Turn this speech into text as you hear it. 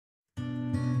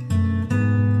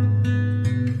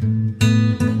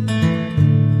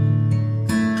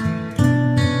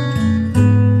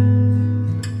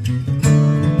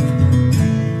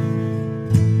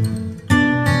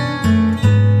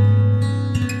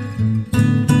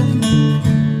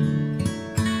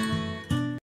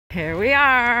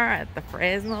at the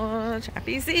Fresno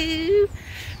Chaffee Zoo.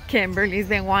 Kimberly's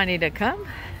been wanting to come,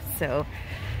 so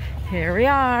here we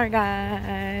are,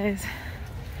 guys.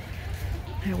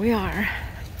 Here we are.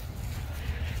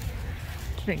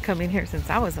 I've been coming here since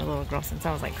I was a little girl, since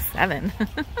I was like 7.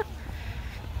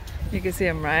 You can see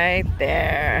them right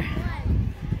there.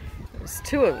 There's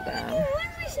 2 of them.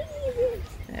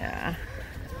 Yeah.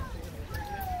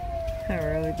 A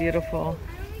really beautiful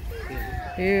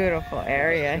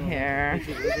area here.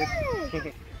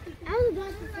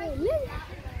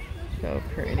 So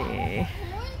pretty. Yeah,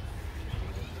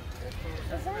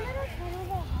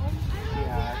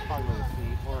 it's probably really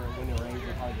sweet. Or when it rains,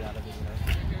 they're probably out of it,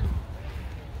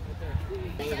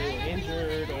 Whether they were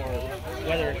injured or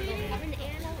whether...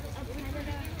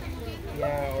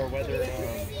 Yeah, or whether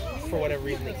for whatever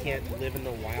reason they can't live in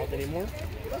the wild anymore.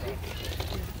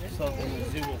 So then the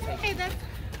zoo will take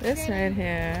this right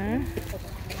here.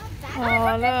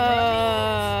 Oh,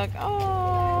 look. Oh.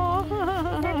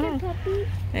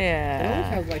 Yeah. It almost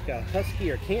has like a husky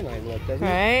or canine look, doesn't it?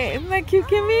 Right? Isn't that cute,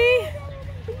 Kimmy?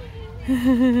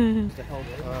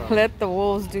 Let the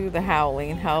wolves do the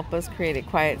howling. Help us create a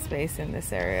quiet space in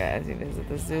this area as you visit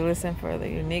the zoo. Listen for the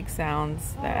unique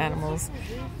sounds that animals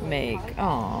make.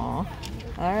 Aww.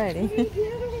 Alrighty.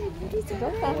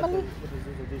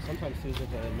 Sometimes too, if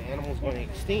an animal's going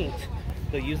extinct,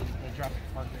 they'll use it to drop the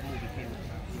park and became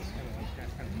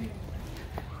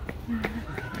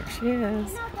there she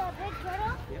is.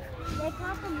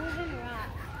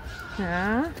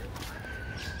 Yeah.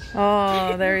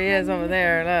 Oh, there he is over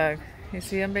there. Look. You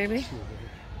see him, baby?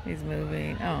 He's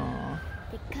moving. Oh.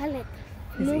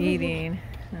 He's eating.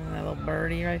 And that little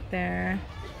birdie right there.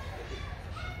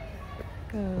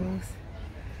 Goes.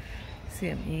 See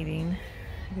him eating.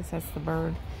 I guess that's the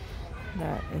bird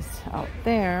that is out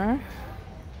there.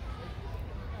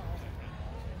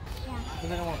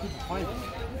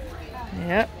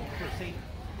 Yep.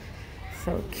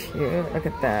 So cute. Look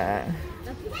at that.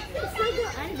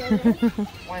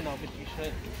 Why not? But you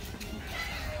should.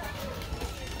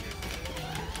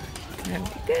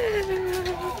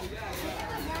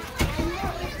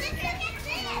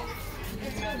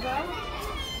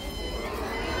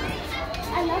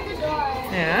 I love the door.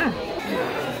 Yeah.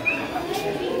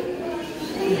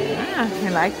 Yeah. You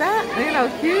like that? Look at how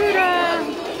cute.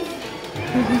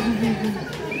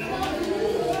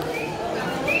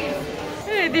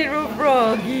 Hey, little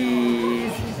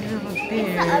froggies.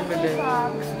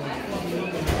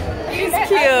 He's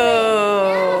cute.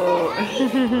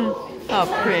 How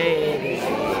pretty.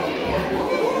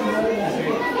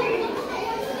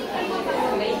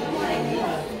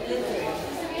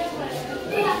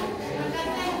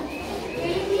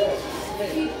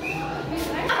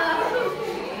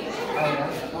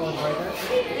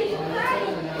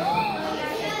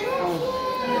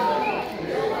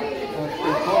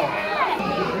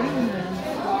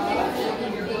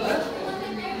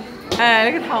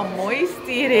 Look at how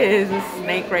moisty it is. A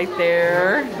snake right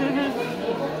there.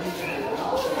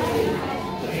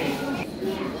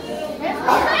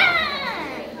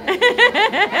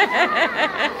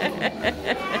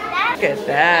 Look at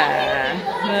that.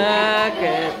 Look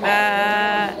at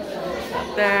that. Up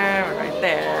there, right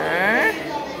there.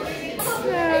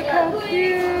 Look how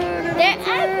cute. They're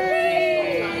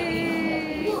ugly.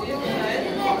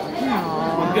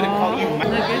 I'm gonna call you Mike.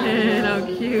 Look at it, how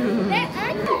cute. They're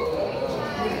ugly.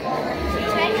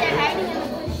 They're hiding in the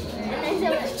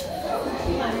bush.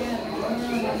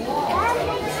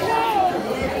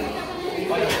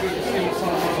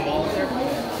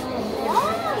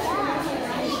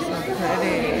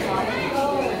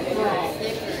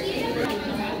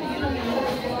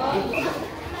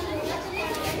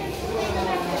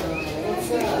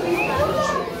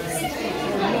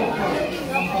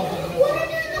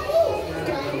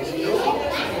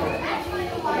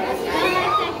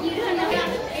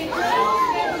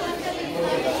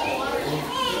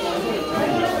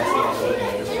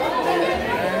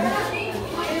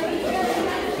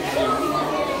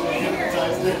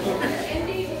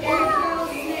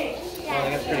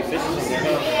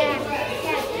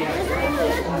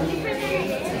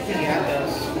 And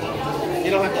there's You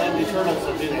don't have to undo turtles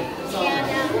to do that.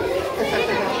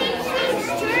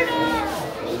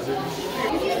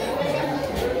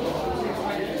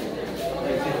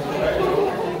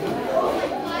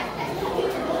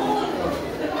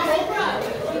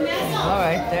 All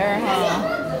right there, huh?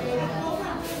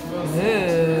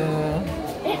 Ooh.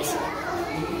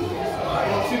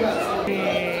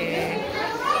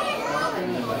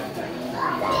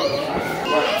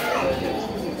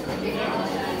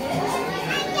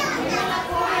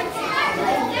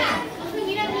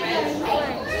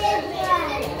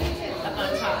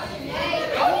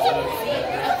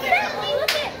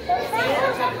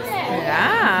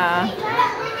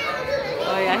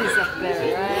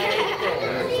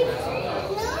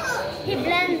 He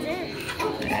blends in.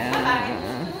 Yeah.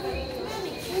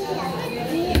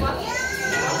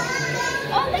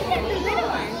 Oh, look at the little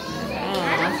one. I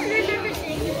don't remember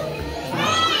seeing it.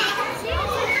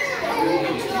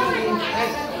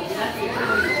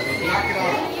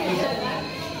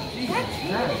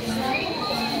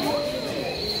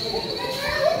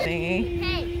 Thingy.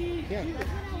 Hey. Yeah.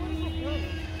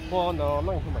 Well, no, I'm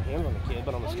not gonna put my hands on the kid,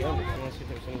 but I'm gonna scare him. I want to see if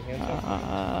there's any hands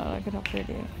on. Look at how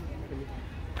pretty.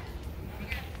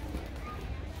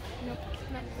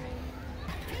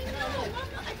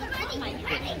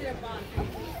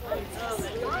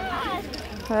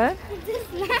 What?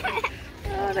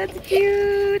 Oh, that's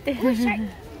cute.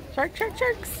 Sharks. Is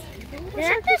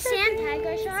that the sand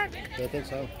tiger shark? I think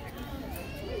so.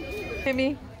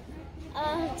 Maybe.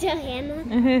 Johanna.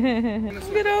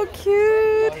 Look at how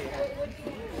cute.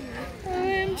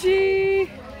 OMG.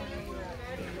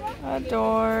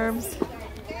 Adorbs.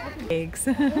 Eggs.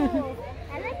 I like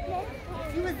this.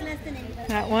 He was less than anybody.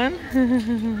 That one?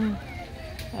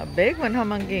 A big one, huh,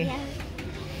 monkey? Yeah.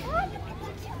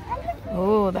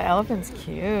 Oh, the elephant's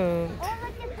cute. Oh,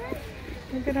 look at this.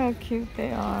 Look at how cute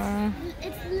they are.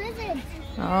 It's lizards.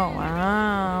 Oh,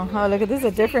 wow. Oh, look at this.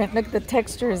 Is different. Look, the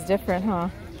texture is different, huh?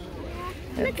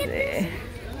 Let's see.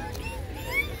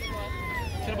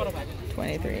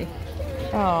 23.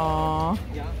 Oh,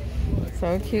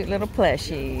 so cute little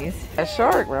plushies. A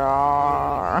shark.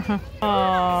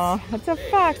 Oh, that's a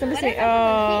fox. Let me see.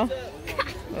 Oh,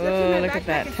 oh, look at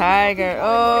that tiger.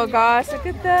 Oh gosh, look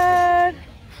at that.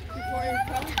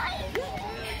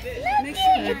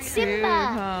 That's cute,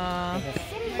 huh?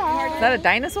 Is that a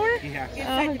dinosaur? Yeah.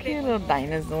 Oh, cute little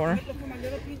dinosaur.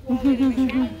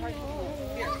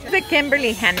 It's a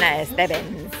Kimberly Hannah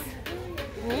Stebbins.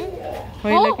 What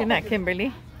are you looking at,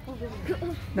 Kimberly?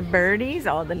 The birdies?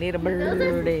 Oh, the little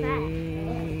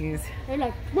birdies. They're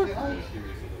like, Water.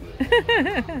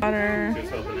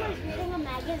 a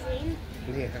magazine.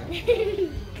 Yeah.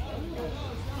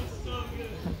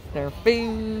 Their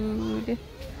food.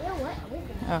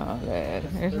 Oh, look.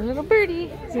 There's a little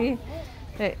birdie. See?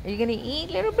 Are you going to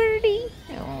eat, little birdie?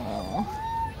 Oh.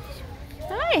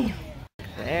 Hi.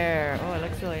 There. Oh, it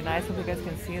looks really nice. Hope you guys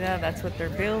can see that. That's what they're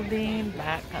building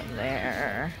back up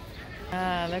there.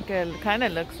 Look, it kind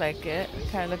of looks like it. It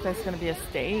kind of looks like it's going to be a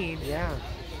stage. Yeah.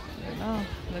 I don't know.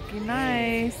 Looking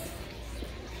nice.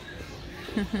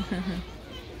 Looking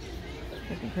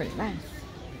pretty nice.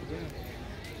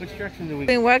 Which direction do we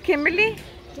Doing what, Kimberly?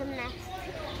 Gymnastics.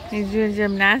 He's doing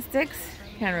gymnastics.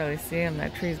 Can't really see him.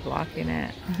 That tree's blocking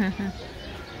it.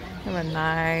 Have a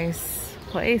nice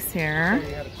place here.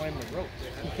 You had to climb the rope.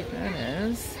 There it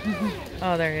is.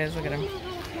 Oh, there he is. Look at him.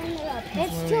 He's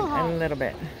It's moving too a hot. little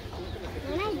bit.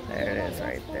 There it is,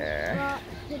 right there.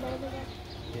 Yeah.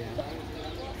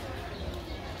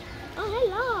 Oh,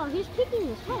 hello. He's picking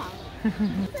his head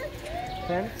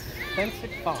out.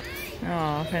 Fenced fox.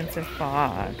 Oh, offensive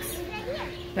fox.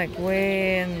 Like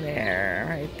way in there,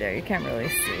 right there. You can't really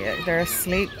see it. They're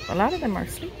asleep. A lot of them are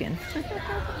sleeping.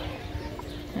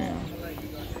 Yeah.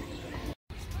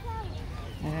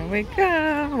 There we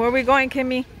go. Where are we going,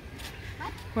 Kimmy?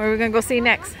 Where are we going to go see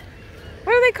next?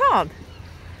 What are they called?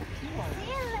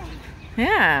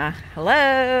 Yeah.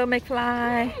 Hello,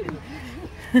 McFly.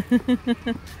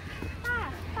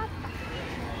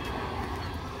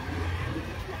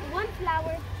 One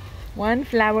flower. One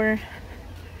flower.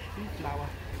 Flower.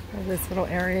 Of this little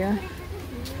area.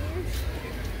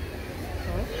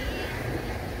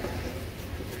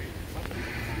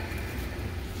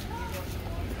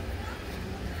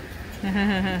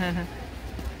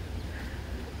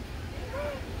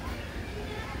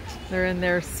 They're in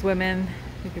there swimming.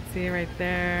 You can see right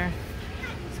there.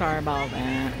 Sorry about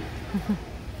that.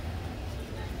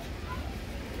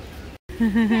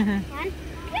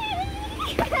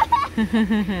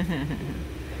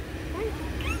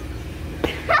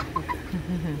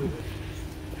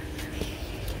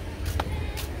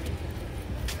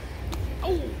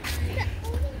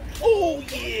 Oh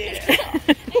yeah!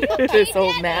 This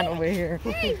old man over here.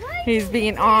 He's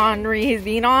being ornery. He's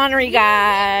being ornery,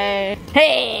 guy.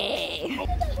 Hey!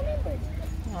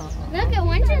 Look at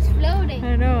one just floating.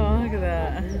 I know. Look at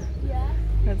that.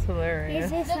 That's hilarious.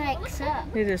 He's just like sup.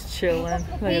 He's just chilling.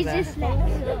 Look He's at just that.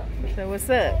 like sup. So what's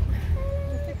up?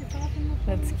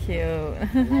 That's cute.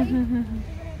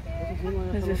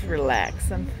 He's just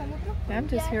relaxing. I'm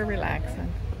just here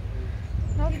relaxing.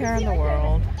 No care in the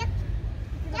world.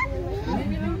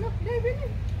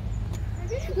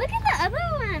 Look at the other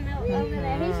one over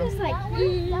there. He's just like.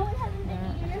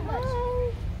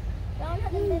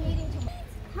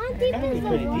 How deep That would be is the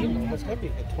pretty water? deep. It's gotta be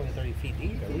like 20, 30 feet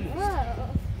deep at least. Whoa.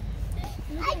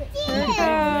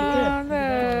 Oh,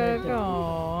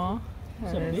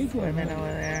 swimming over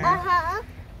there. Uh-huh.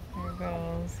 There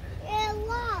goes. Yeah,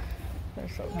 look. They're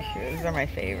so cute. These are my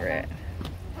favorite.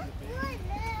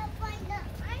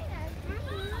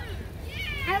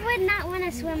 I would not want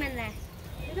to swim in there.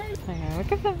 There we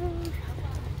go.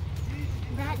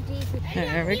 That deep.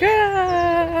 There we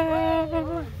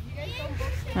go.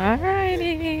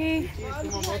 Alrighty.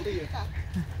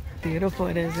 Beautiful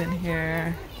it is in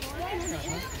here.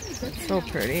 It's so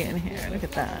pretty in here. Look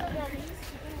at that.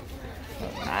 So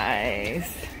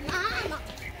nice.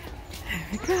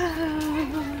 There we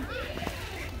go.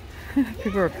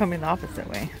 People are coming the opposite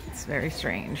way. It's very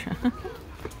strange.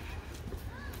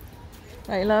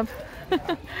 Right, love?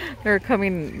 They're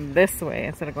coming this way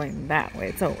instead of going that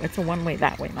way. So it's a one way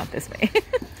that way, not this way.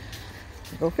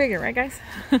 Go figure, right, guys?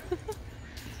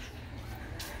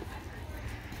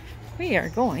 We are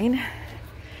going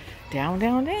down,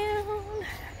 down, down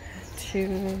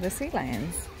to the sea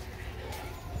lions.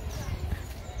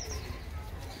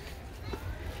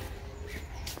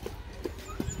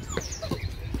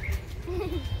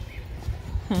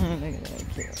 Look at that,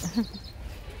 cute.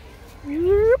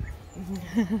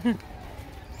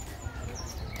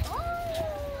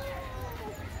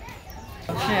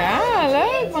 Yeah,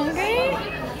 look, monkey.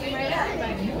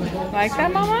 Like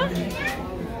that, Mama?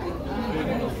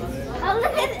 Oh,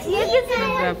 look at you can see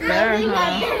He's up there,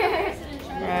 huh?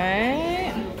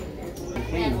 Right?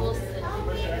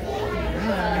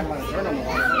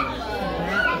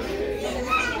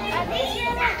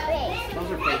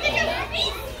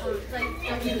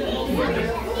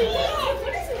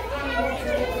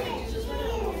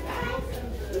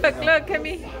 Look, look,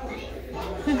 Kimmy.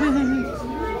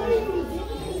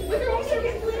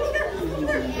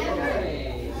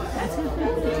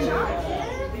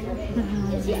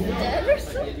 Is he dead or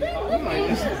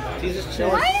something? He's just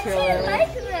chilling. Why is he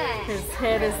like that? His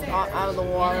head is out of the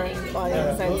water and his body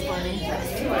inside's funny.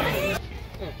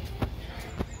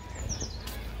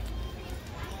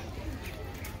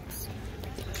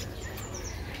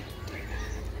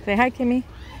 Say hi, Kimmy.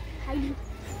 Hi.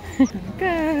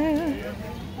 Good.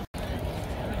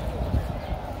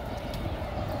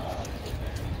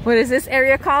 What is this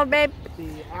area called, babe?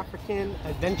 The African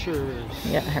Adventures.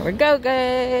 Yeah, here we go,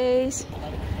 guys.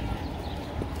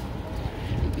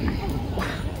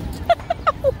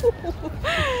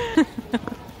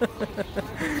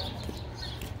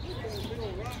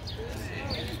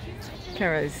 Can't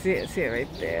really see it right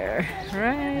there.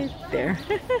 Right there.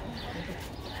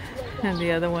 And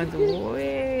the other one's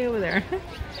way over there.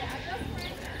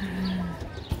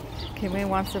 Kimmy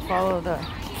wants to follow the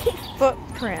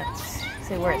footprints.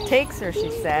 See where it takes her,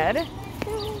 she said.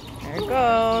 There it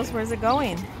goes. Where's it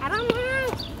going? I don't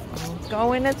know. It's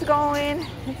going, it's going,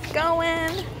 it's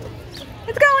going.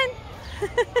 It's going!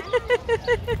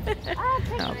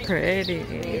 How pretty. Oh,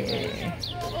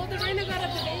 the rhino got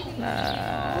up the baby.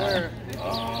 Where?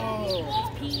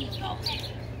 Oh.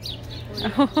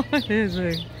 Oh, it is.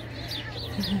 It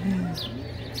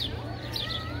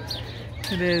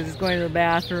is. It's going to the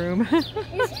bathroom.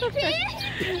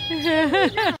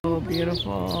 Oh,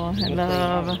 beautiful. I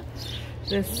love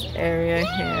this area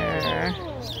here.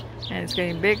 And it's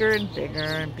getting bigger and bigger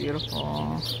and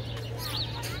beautiful.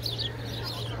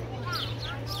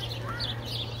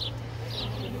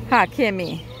 Ha,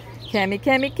 Kimmy. Kimmy,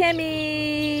 Kimmy,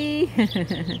 Kimmy.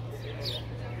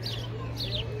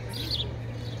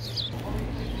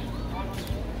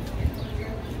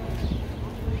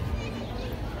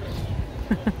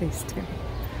 These two.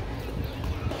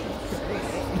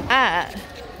 Ah.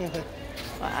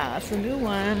 Wow, that's a new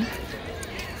one.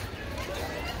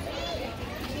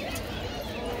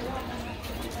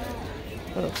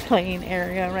 Little playing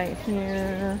area right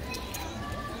here.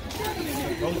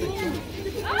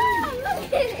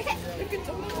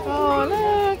 Oh,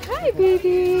 look. Hi,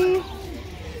 baby.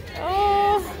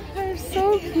 Oh, they're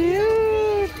so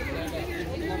cute.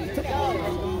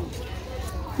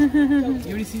 You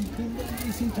already seen Pumbaa?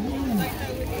 You seen Pumbaa?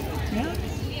 Yeah?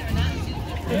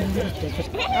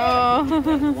 Oh,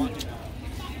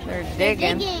 they're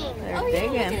digging. They're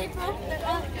digging.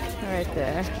 Right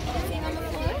there.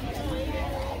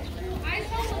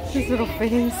 His little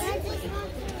face.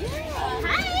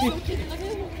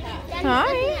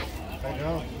 Hi. I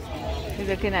know. He's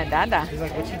looking at Dada. He's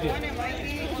like, what you do?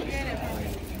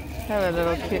 Have a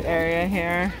little cute area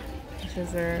here. This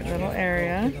is their little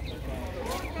area.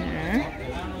 Here.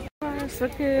 Oh, so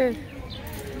cute.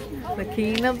 The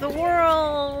king of the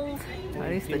world. Or at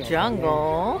least the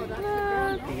jungle.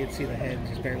 Look. You can see the head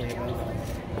just barely above.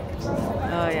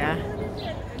 Oh, yeah.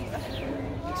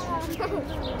 Let's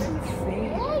see.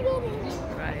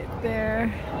 Right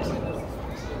there.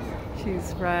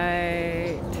 She's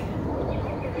right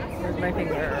Where's my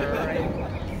finger?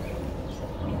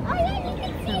 Oh, yeah, you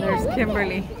can see And there's her.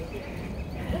 Kimberly. You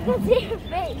can see her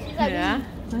face. She's like, Yeah?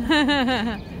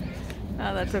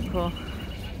 Oh, that's so cool.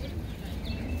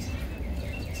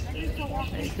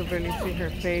 You can really see her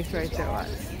face right there. Watch.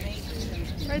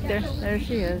 Right there. There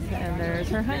she is. And there's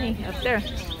her honey up there.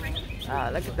 Oh,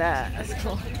 look at that. That's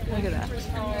cool. Look at that.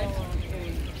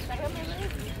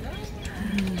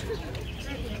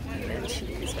 And then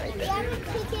she's right there.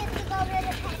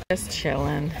 Just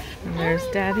chilling. And there's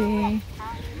Daddy.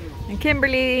 And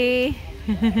Kimberly.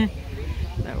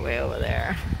 They're way over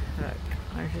there. Look,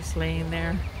 they're just laying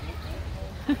there.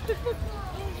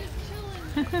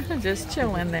 Just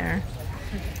chilling there.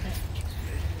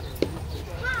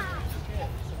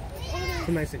 It's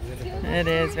a nice exhibit. It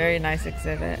is very nice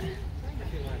exhibit.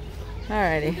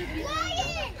 Alrighty.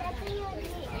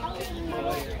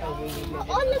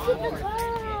 Oh, look at the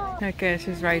girl. Okay,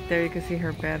 she's right there. You can see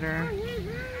her better.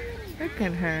 Look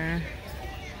at her.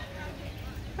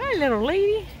 Hi, little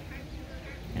lady.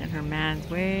 And her man's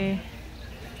way.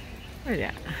 Where's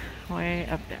that? Way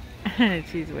up there.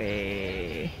 She's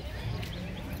way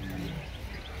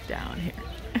down here.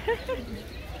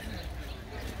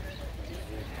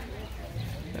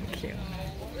 So cute.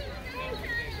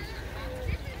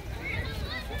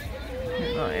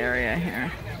 Little area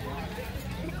here.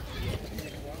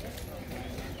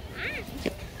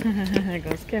 There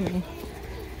goes Kimmy.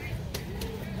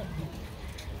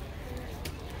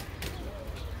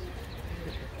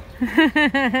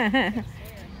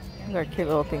 These are cute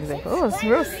little things. Like, oh, it's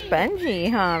real spongy,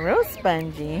 huh? Real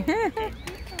spongy.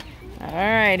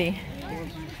 Alrighty.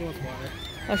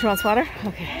 Oh, she wants water?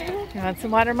 Okay. You want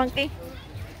some water, monkey?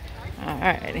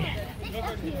 Alrighty.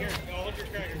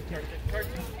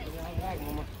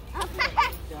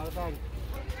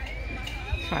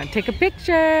 Trying to take a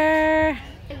picture.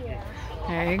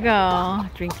 There you go.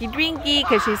 Drinky, drinky,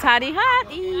 because she's hotty,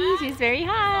 hotty. She's very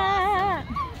hot.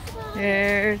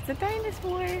 There's the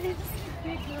dinosaurs.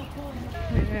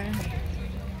 There.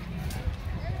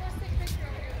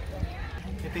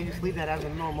 If they just leave that as a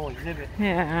normal exhibit.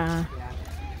 Yeah.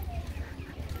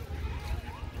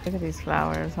 Look at these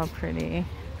flowers, how pretty.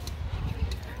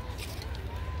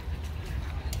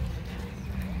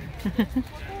 Look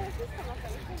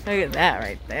at that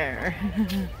right there.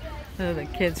 Those are the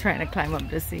kids trying to climb up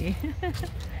to see. Right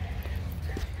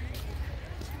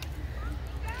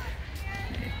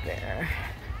there.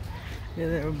 Yeah,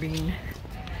 they were being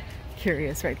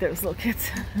curious right there, those little kids.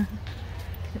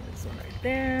 This one right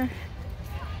there.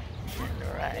 And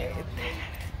right there.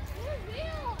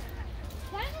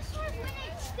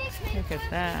 Look at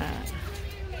that.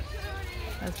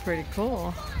 That's pretty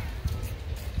cool.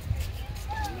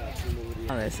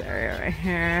 Oh, this area right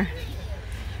here.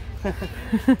 I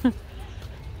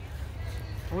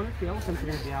wonder if the elephants are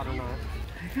going to be out or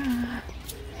not.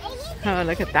 Oh,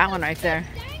 look at that one right there.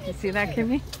 You see that,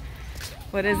 Kimmy?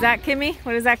 What is that, Kimmy?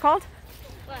 What is that called?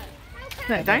 What?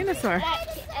 That dinosaur. A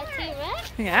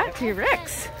T-Rex? Yeah,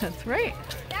 T-Rex. That's right.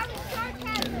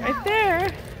 Right there.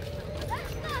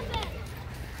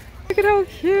 Look at how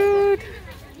cute.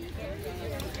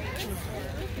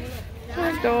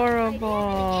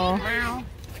 Adorable.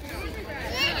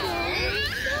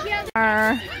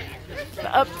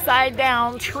 The upside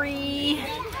down tree.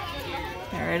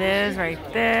 There it is right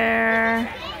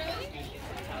there.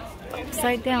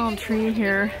 Upside down tree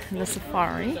here in the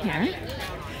safari here.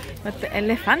 With the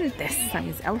elefantes, that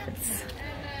means elephants.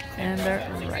 And they're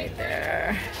right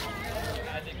there.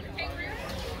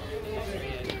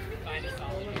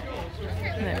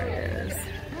 There it is.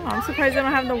 Oh, I'm surprised they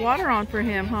don't have the water on for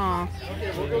him, huh?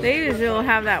 They usually will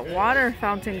have that water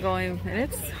fountain going, and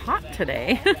it's hot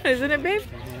today. Isn't it, babe?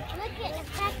 Look at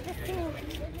practicing.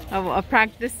 Oh,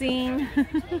 practicing.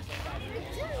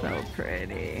 So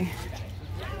pretty.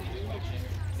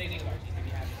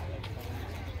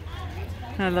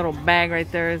 A little bag right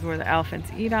there is where the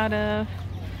elephants eat out of.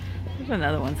 There's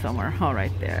another one somewhere. Oh,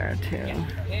 right there, too.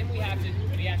 Right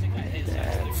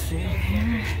there. Let's see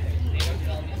here.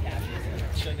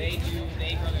 Right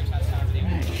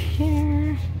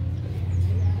here.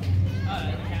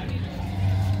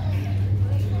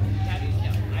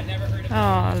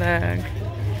 Oh, look.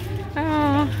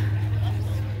 Oh.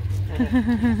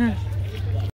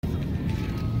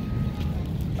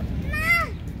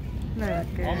 Look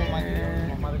at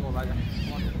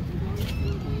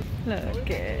Look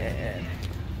at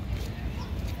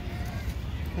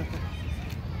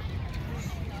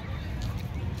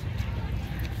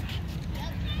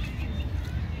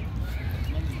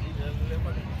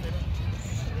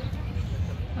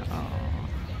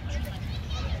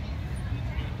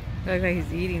Looks like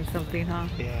he's eating something, huh?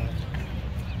 Yeah.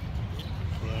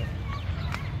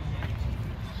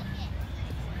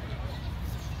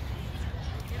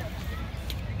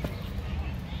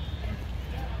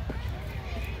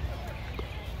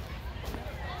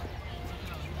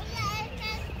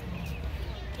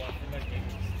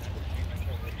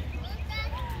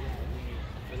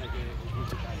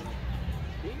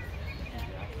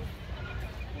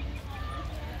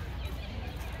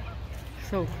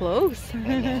 So close.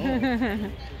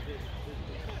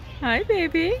 Hi,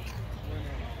 baby.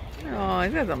 Oh,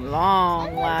 he's got some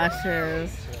long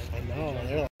lashes. I know.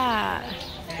 They're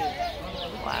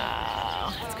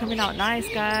Wow. It's coming out nice,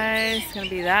 guys. It's going to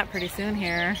be that pretty soon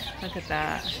here. Look at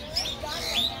that.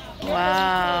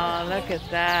 Wow, look at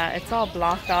that. It's all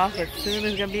blocked off. As soon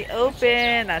as it's going to be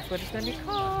open, that's what it's going to be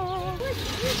called.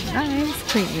 Nice.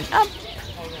 Clean up.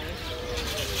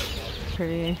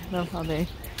 Pretty. Love how they,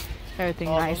 everything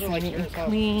nice and neat and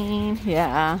clean.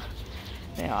 Yeah,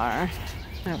 they are.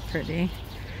 They're pretty.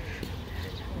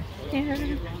 Yeah.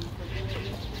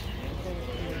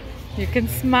 You can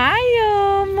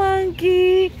smile,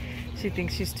 monkey. She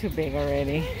thinks she's too big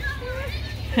already.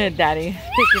 Daddy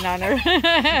picking on her.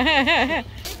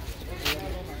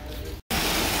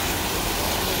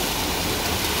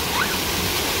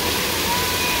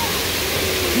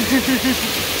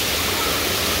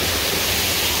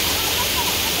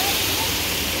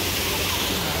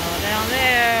 Oh, down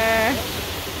there.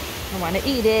 I want to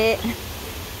eat it.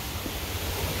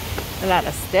 A lot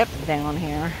of steps down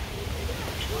here.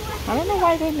 I don't know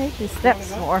why they make these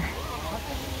steps for.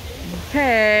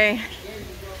 Okay.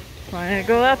 Trying to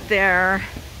go up there.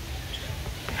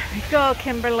 There we go,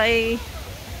 Kimberly.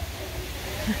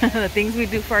 The things we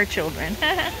do for our children.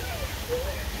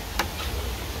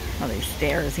 Oh, these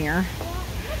stairs here.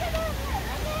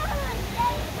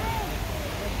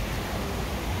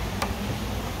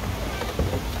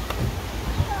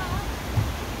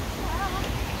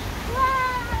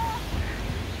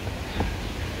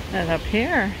 And up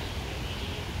here.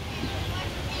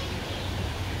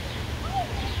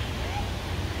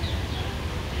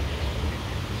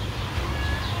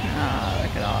 Oh,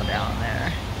 look at all down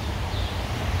there.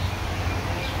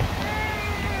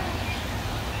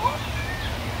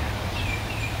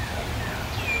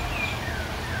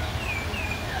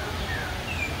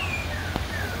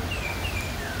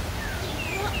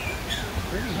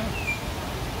 pretty, huh?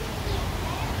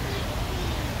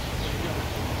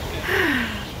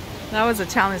 That was a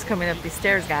challenge coming up these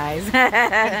stairs, guys.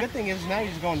 The good thing is now you're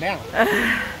just going down.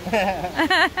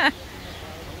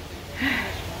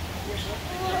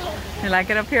 You like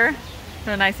it up here?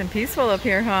 So nice and peaceful up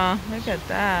here, huh? Look at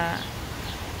that.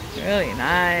 Really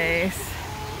nice.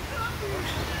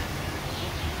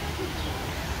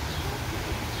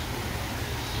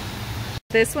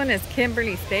 This one is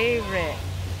Kimberly's favorite.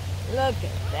 Look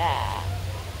at that.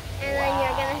 And then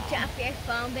you're gonna drop your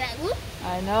phone and be like, whoop.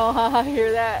 I know, I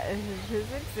hear that. His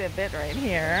exhibit right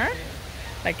here.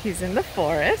 Like he's in the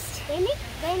forest.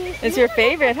 It's your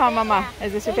favorite, huh, Mama?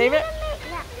 Is this your favorite?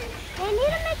 They need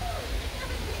to make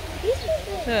these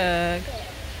people. Look.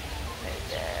 Right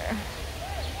there.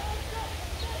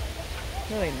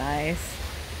 Really nice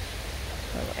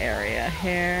little area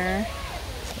here.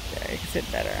 There, you can see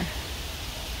it better.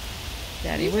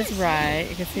 Daddy was right.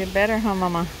 You can see it better, huh,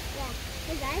 Mama? Yeah,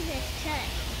 his eyes are shut.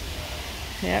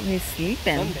 Yep, he's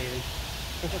sleeping.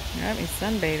 Sunbathing. Yep, he's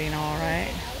sunbathing, all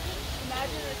right.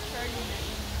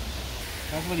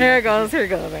 That's what Here it goes, here it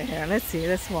goes right here. Let's see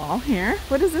this wall here.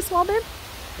 What is this wall, babe?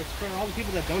 It's for all the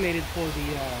people that donated for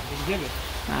the exhibit.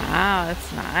 Wow,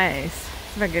 that's nice.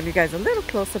 See if I can give you guys a little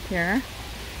close up here.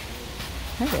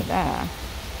 Look at that.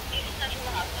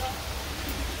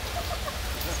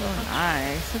 So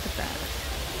nice. Look at that.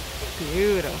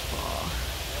 Beautiful.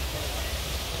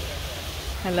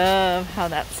 I love how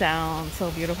that sounds. So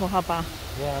beautiful, Papa.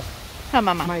 Yeah. Huh,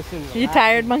 Mama? Nice and You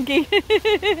tired, monkey?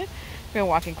 Been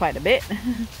walking quite a bit.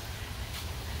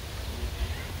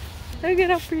 Look at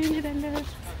how pretty that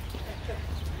looks.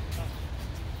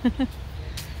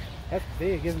 That's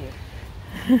big, isn't it?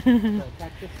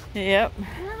 Yep. Oh,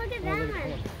 look at that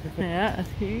one. Yeah, it's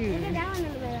Look huge. at that one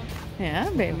in the middle. Yeah,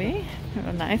 baby.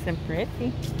 Oh, nice and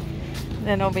pretty.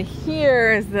 Then over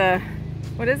here is the,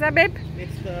 what is that, babe?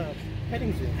 It's the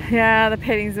petting zoo. Yeah, the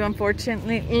petting zoo.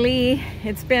 Unfortunately,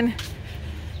 it's been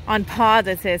on pause,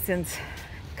 it says, since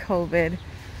COVID,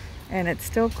 and it's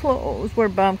still closed. We're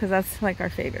bummed because that's like our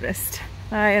favoriteest.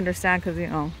 I understand because, you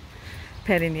know,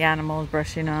 petting the animals,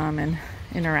 brushing them, and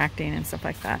interacting and stuff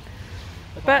like that.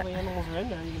 But all the animals are in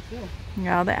there, you can see them.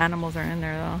 yeah, all the animals are in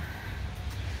there though.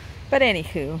 But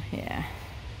anywho, yeah,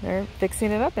 they're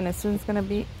fixing it up, and as soon as it's gonna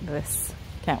be this.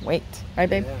 Can't wait, right,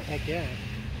 babe? Yeah, heck yeah.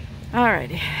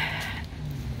 Alrighty.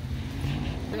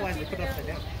 I realize they put it upside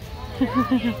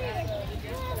down.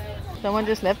 Someone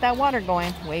just left that water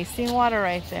going, wasting water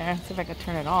right there. Let's see if I could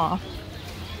turn it off.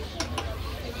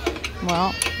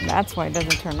 Well, that's why it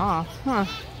doesn't turn off, huh?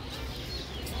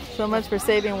 So much for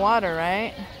saving water,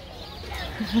 right?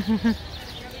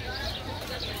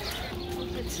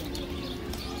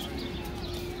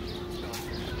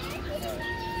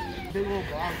 big old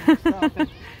bag and stuff, and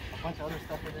a bunch of other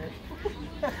stuff in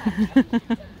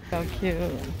there. So cute.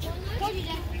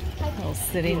 Little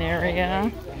sitting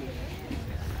area.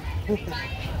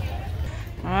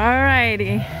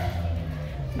 Alrighty.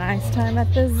 Nice time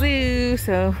at the zoo,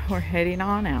 so we're heading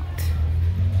on out.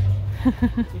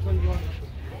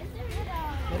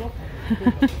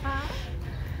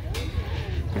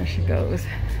 There she goes.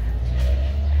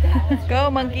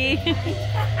 Go, monkey.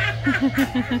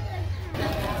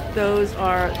 Those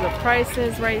are the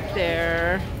prices right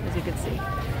there, as you can see.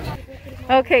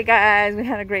 Okay guys, we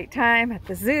had a great time at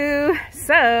the zoo.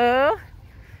 So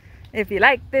if you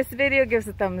like this video, give us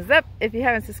a thumbs up. If you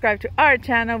haven't subscribed to our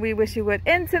channel, we wish you would.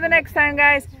 Until the next time,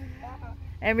 guys.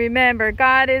 And remember,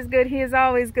 God is good. He is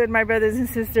always good, my brothers and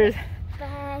sisters.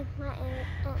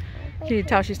 Can you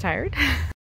tell she's tired?